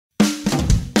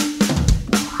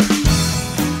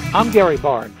I'm Gary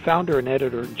Bard, founder and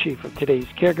editor-in-chief of today's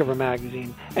Caregiver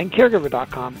magazine and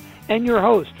Caregiver.com, and your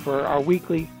host for our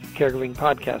weekly Caregiving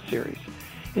podcast series.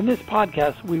 In this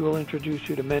podcast, we will introduce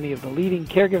you to many of the leading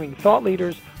caregiving thought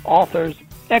leaders, authors,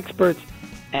 experts,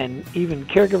 and even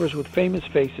caregivers with famous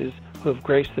faces who have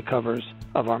graced the covers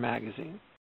of our magazine.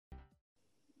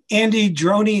 Andy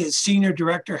Droney is Senior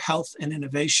Director, Health and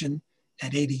Innovation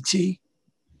at ADT.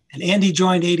 And Andy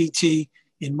joined ADT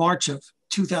in March of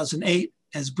 2008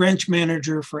 as branch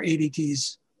manager for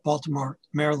ADT's Baltimore,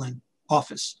 Maryland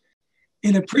office.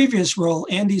 In a previous role,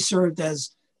 Andy served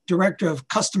as Director of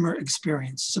Customer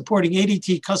Experience, supporting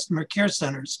ADT customer care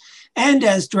centers, and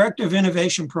as Director of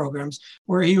Innovation Programs,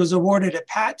 where he was awarded a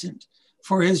patent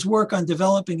for his work on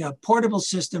developing a portable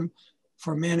system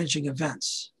for managing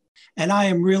events. And I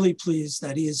am really pleased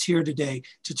that he is here today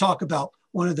to talk about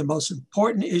one of the most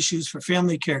important issues for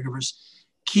family caregivers,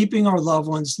 keeping our loved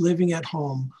ones living at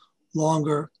home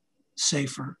longer,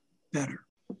 safer, better.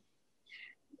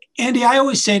 Andy, I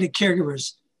always say to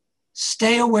caregivers,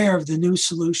 stay aware of the new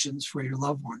solutions for your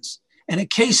loved ones. And a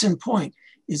case in point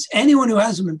is anyone who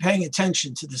hasn't been paying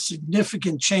attention to the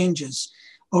significant changes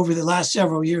over the last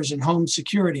several years in home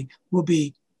security will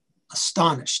be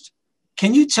astonished.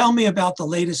 Can you tell me about the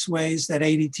latest ways that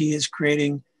ADT is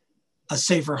creating a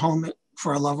safer home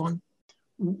for a loved one?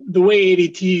 The way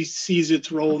ADT sees its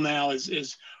role now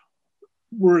is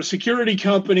we're a security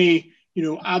company.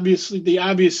 Obviously the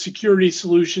obvious security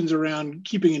solutions around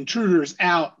keeping intruders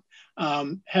out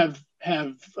have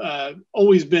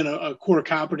always been a core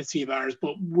competency of ours,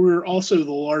 but we're also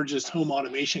the largest home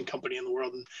automation company in the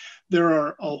world. And there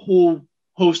are a whole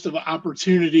host of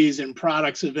opportunities and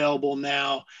products available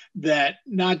now that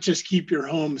not just keep your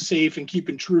home safe and keep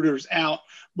intruders out,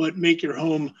 but make your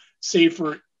home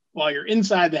safer while you're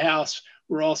inside the house.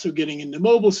 We're also getting into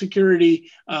mobile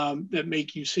security that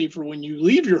make you safer when you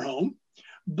leave your home.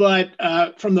 But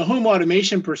from the home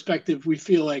automation perspective, we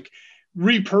feel like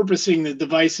repurposing the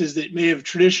devices that may have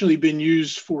traditionally been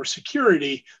used for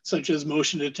security, such as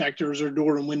motion detectors or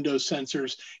door and window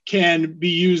sensors, can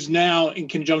be used now in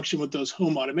conjunction with those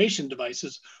home automation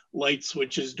devices, light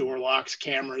switches, door locks,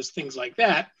 cameras, things like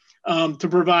that, to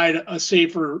provide a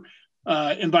safer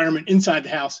environment inside the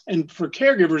house. And for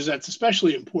caregivers, that's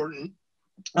especially important.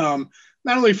 Not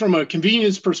only from a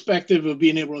convenience perspective of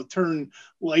being able to turn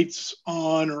lights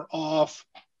on or off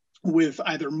with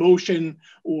either motion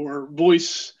or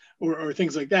voice or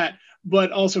things like that,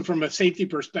 but also from a safety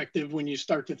perspective when you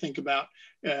start to think about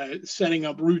setting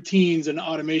up routines and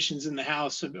automations in the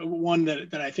house. One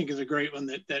that I think is a great one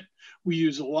that we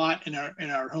use a lot in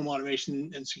our home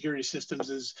automation and security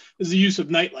systems is the use of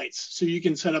night lights. So you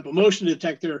can set up a motion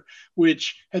detector,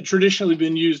 which had traditionally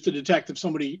been used to detect if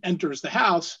somebody enters the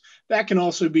house. That can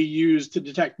also be used to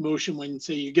detect motion when,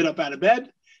 say, you get up out of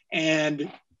bed,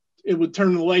 and it would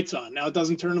turn the lights on. Now, it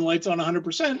doesn't turn the lights on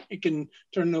 100%. It can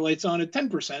turn the lights on at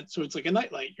 10%. So it's like a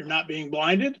night light. You're not being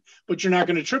blinded, but you're not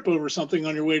going to trip over something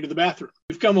on your way to the bathroom.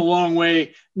 We've come a long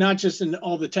way, not just in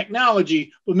all the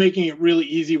technology, but making it really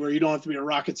easy where you don't have to be a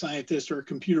rocket scientist or a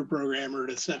computer programmer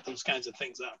to set those kinds of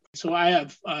things up. So I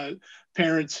have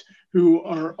parents who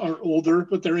are older,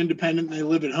 but they're independent and they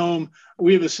live at home.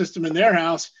 We have a system in their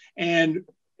house, and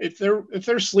if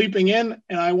they're sleeping in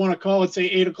and I want to call at, say,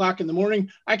 8 o'clock in the morning,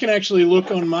 I can actually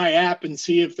look on my app and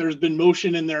see if there's been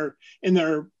motion in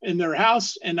their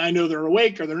house, and I know they're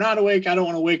awake or they're not awake. I don't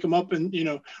want to wake them up and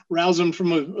rouse them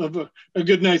from a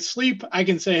good night's sleep. I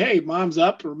can say, hey, mom's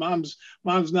up, or mom's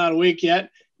not awake yet.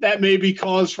 That may be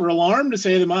cause for alarm to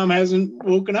say the mom hasn't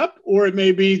woken up, or it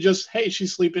may be just, hey,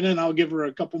 she's sleeping in. I'll give her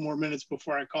a couple more minutes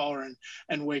before I call her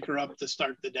and wake her up to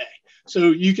start the day. So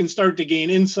you can start to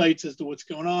gain insights as to what's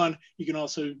going on. You can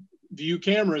also view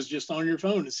cameras just on your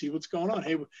phone to see what's going on.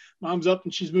 Hey, mom's up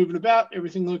and she's moving about.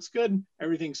 Everything looks good.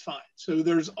 Everything's fine. So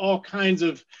there's all kinds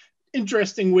of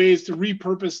interesting ways to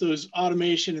repurpose those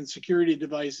automation and security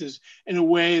devices in a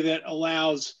way that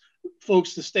allows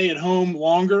folks to stay at home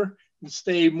longer and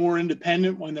stay more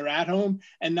independent when they're at home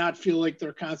and not feel like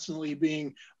they're constantly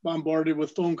being bombarded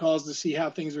with phone calls to see how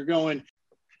things are going.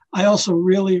 I also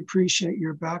really appreciate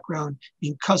your background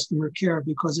in customer care,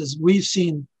 because as we've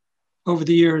seen over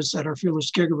the years at our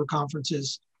Fearless Caregiver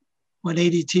conferences, when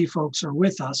ADT folks are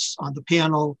with us on the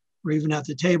panel or even at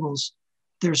the tables,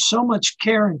 there's so much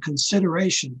care and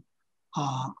consideration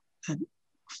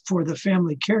for the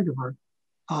family caregiver.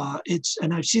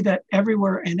 And I see that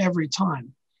everywhere and every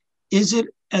time. Is it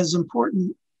as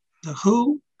important the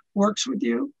who works with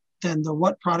you than the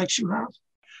what products you have?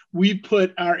 We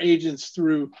put our agents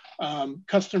through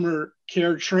customer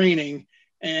care training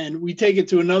And we take it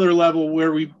to another level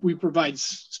where we provide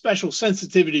special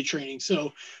sensitivity training.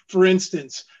 So for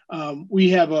instance, we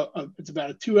have it's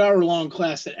about a 2-hour long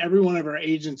class that every one of our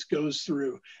agents goes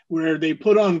through, where they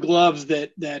put on gloves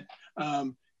that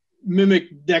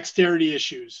mimic dexterity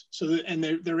issues. And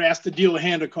they're asked to deal a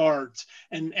hand of cards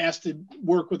and asked to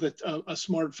work with a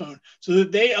smartphone so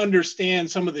that they understand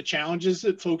some of the challenges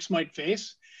that folks might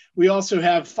face. We also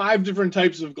have 5 different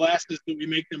types of glasses that we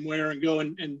make them wear and go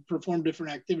and perform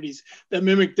different activities that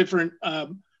mimic different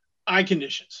eye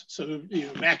conditions. So,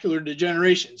 macular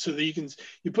degeneration, so that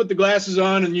you put the glasses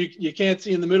on and you can't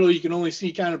see in the middle, you can only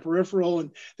see kind of peripheral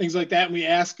and things like that. And we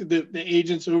ask the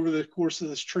agents over the course of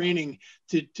this training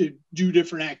to do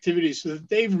different activities so that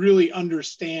they really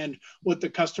understand what the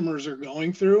customers are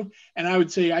going through. And I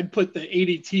would say I'd put the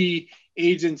ADT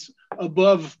agents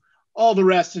above all the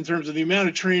rest in terms of the amount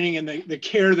of training and the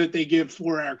care that they give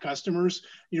for our customers.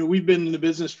 We've been in the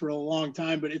business for a long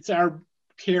time, but it's our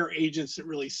care agents that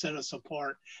really set us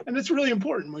apart. And that's really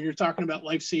important when you're talking about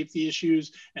life safety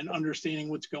issues and understanding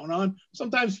what's going on.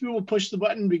 Sometimes people push the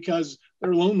button because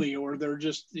they're lonely or they're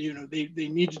just, they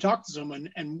need to talk to someone,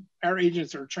 and our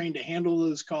agents are trained to handle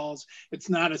those calls. It's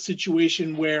not a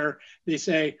situation where they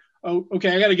say, oh,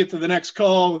 okay, I got to get to the next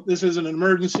call. This isn't an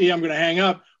emergency. I'm going to hang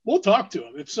up. We'll talk to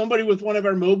them. If somebody with one of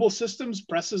our mobile systems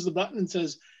presses the button and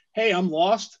says, hey, I'm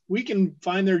lost, we can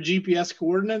find their GPS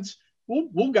coordinates.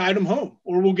 We'll guide them home,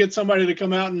 or we'll get somebody to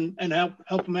come out and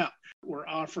help them out. We're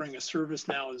offering a service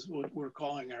now, is what we're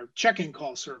calling our check-in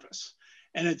call service.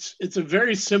 And it's a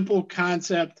very simple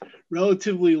concept,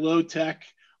 relatively low tech,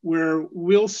 where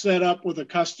we'll set up with a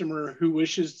customer who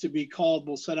wishes to be called.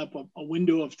 We'll set up a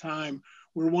window of time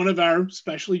where one of our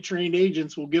specially trained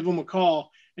agents will give them a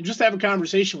call and just have a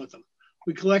conversation with them.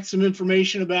 We collect some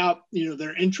information about,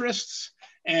 their interests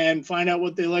and find out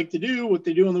what they like to do, what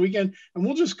they do on the weekend. And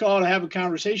we'll just call to have a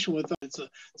conversation with them. It's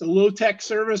a low tech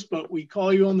service, but we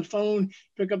call you on the phone,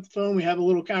 pick up the phone, we have a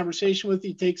little conversation with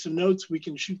you, take some notes. We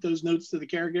can shoot those notes to the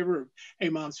caregiver. Hey,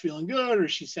 mom's feeling good, or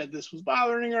she said this was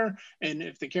bothering her. And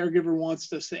if the caregiver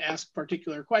wants us to ask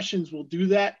particular questions, we'll do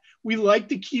that. We like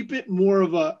to keep it more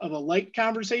of a light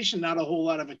conversation, not a whole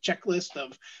lot of a checklist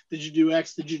of, did you do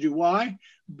X, did you do Y?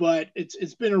 But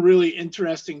it's been a really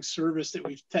interesting service that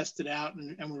we've tested out,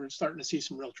 and we're starting to see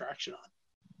some real traction on.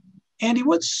 Andy,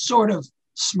 what sort of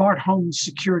smart home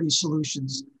security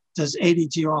solutions does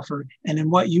ADT offer, and in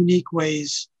what unique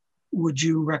ways would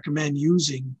you recommend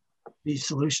using these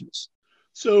solutions?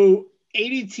 So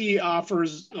ADT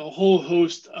offers a whole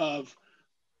host of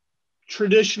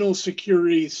traditional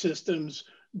security systems,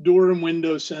 door and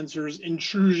window sensors,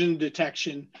 intrusion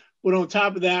detection. But on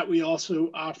top of that, we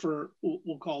also offer what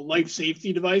we'll call life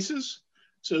safety devices.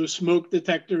 So smoke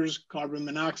detectors, carbon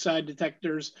monoxide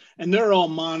detectors, and they're all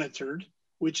monitored,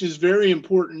 which is very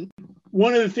important.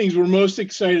 One of the things we're most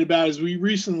excited about is we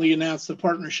recently announced a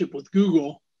partnership with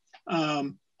Google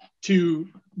to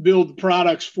build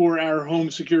products for our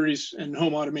home securities and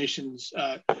home automations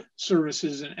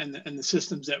services and the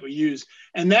systems that we use.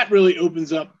 And that really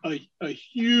opens up a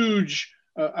huge,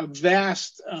 a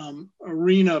vast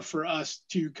arena for us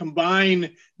to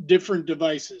combine different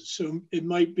devices. So it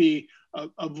might be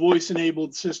a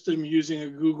voice-enabled system using a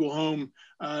Google Home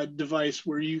device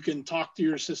where you can talk to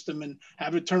your system and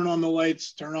have it turn on the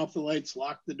lights, turn off the lights,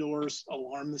 lock the doors,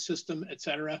 alarm the system,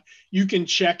 etc. You can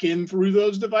check in through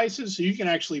those devices. So you can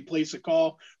actually place a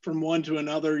call from one to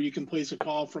another. You can place a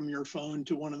call from your phone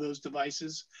to one of those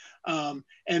devices. And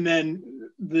then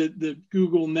the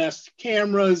Google Nest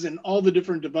cameras and all the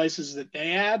different devices that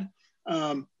they add,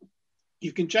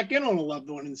 you can check in on a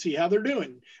loved one and see how they're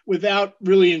doing without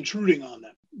really intruding on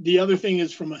them. The other thing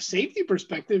is, from a safety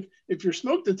perspective, if your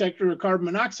smoke detector or carbon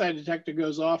monoxide detector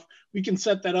goes off, we can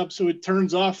set that up so it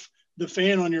turns off the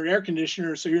fan on your air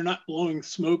conditioner so you're not blowing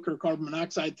smoke or carbon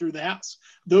monoxide through the house.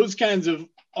 Those kinds of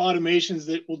automations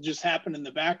that will just happen in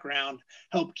the background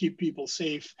help keep people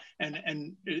safe.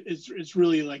 And it's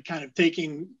really like kind of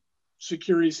taking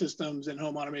security systems and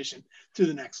home automation to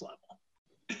the next level.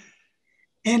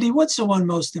 Andy, what's the one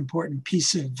most important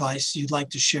piece of advice you'd like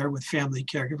to share with family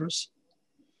caregivers?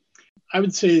 I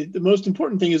would say the most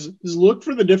important thing is look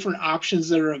for the different options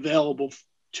that are available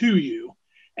to you,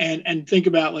 and think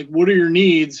about, like, what are your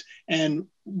needs and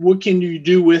what can you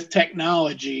do with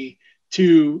technology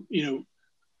to,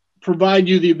 provide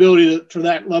you the ability for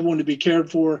that loved one to be cared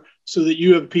for, so that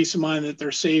you have peace of mind that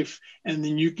they're safe, and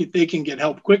then they can get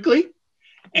help quickly,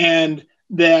 and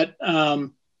that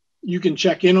you can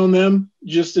check in on them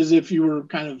just as if you were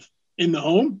kind of in the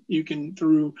home. You can,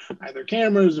 through either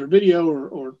cameras or video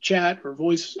or chat or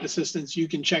voice assistance, you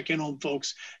can check in on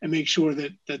folks and make sure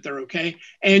that they're okay.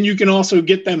 And you can also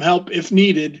get them help if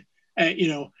needed,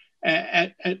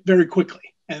 at very quickly.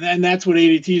 And that's what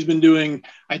ADT has been doing.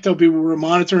 I tell people we're a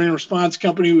monitoring and response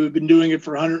company. We've been doing it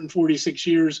for 146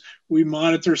 years. We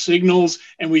monitor signals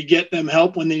and we get them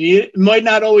help when they need it. It might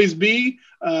not always be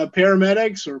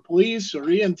paramedics or police or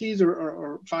EMTs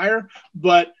or fire,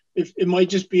 but if it might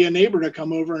just be a neighbor to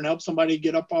come over and help somebody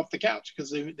get up off the couch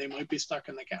because they might be stuck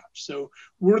on the couch. So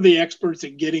we're the experts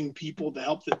at getting people the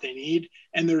help that they need.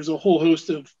 And there's a whole host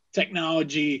of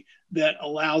technology that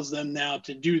allows them now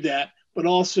to do that, but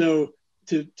also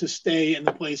to stay in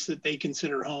the place that they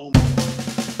consider home.